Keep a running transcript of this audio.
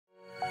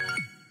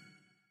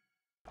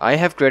I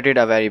have created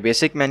a very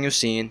basic menu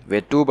scene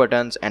with 2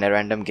 buttons and a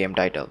random game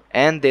title.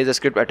 And there is a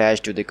script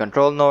attached to the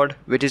control node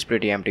which is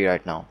pretty empty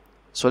right now.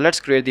 So let's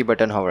create the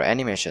button hover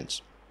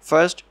animations.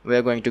 First, we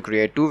are going to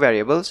create 2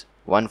 variables,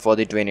 one for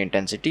the tween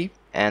intensity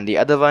and the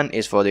other one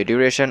is for the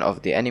duration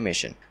of the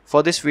animation.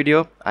 For this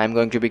video, I am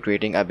going to be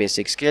creating a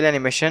basic scale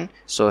animation.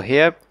 So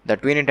here, the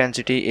tween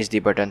intensity is the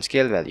button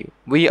scale value.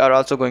 We are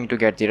also going to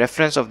get the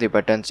reference of the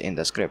buttons in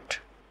the script.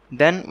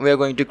 Then we are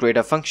going to create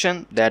a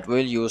function that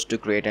we'll use to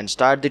create and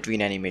start the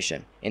tween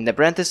animation. In the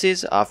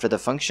parentheses after the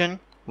function,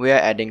 we are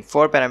adding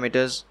 4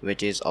 parameters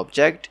which is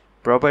object,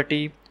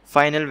 property,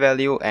 final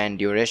value and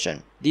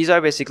duration. These are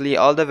basically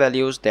all the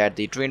values that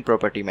the tween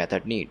property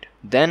method need.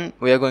 Then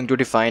we are going to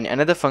define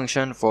another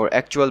function for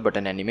actual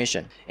button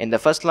animation. In the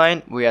first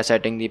line, we are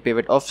setting the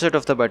pivot offset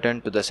of the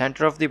button to the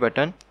center of the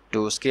button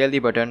to scale the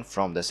button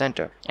from the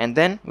center. And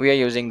then we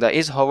are using the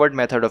isHovered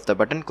method of the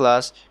button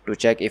class to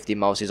check if the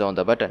mouse is on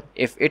the button.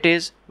 If it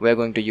is, we are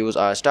going to use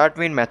our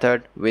startTween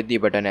method with the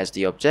button as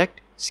the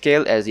object,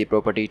 scale as the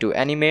property to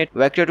animate,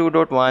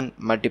 vector2.1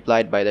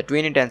 multiplied by the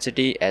tween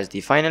intensity as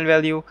the final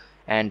value,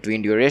 and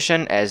tween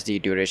duration as the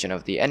duration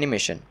of the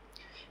animation.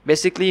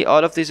 Basically,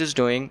 all of this is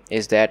doing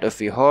is that if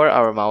we hover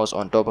our mouse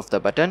on top of the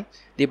button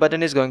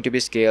is going to be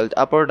scaled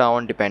up or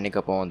down depending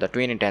upon the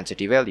tween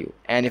intensity value.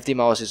 And if the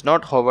mouse is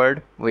not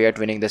hovered, we are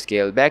tweening the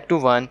scale back to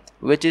 1,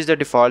 which is the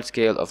default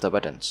scale of the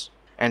buttons.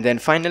 And then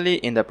finally,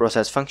 in the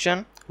process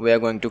function, we are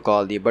going to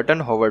call the button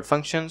hovered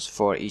functions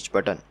for each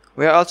button.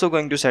 We are also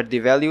going to set the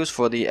values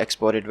for the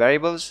exported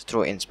variables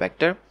through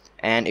inspector.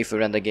 And if we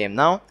run the game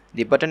now,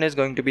 the button is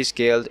going to be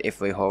scaled if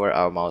we hover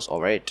our mouse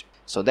over it.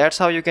 So that's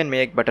how you can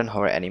make button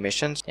hover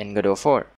animations in Godot 4.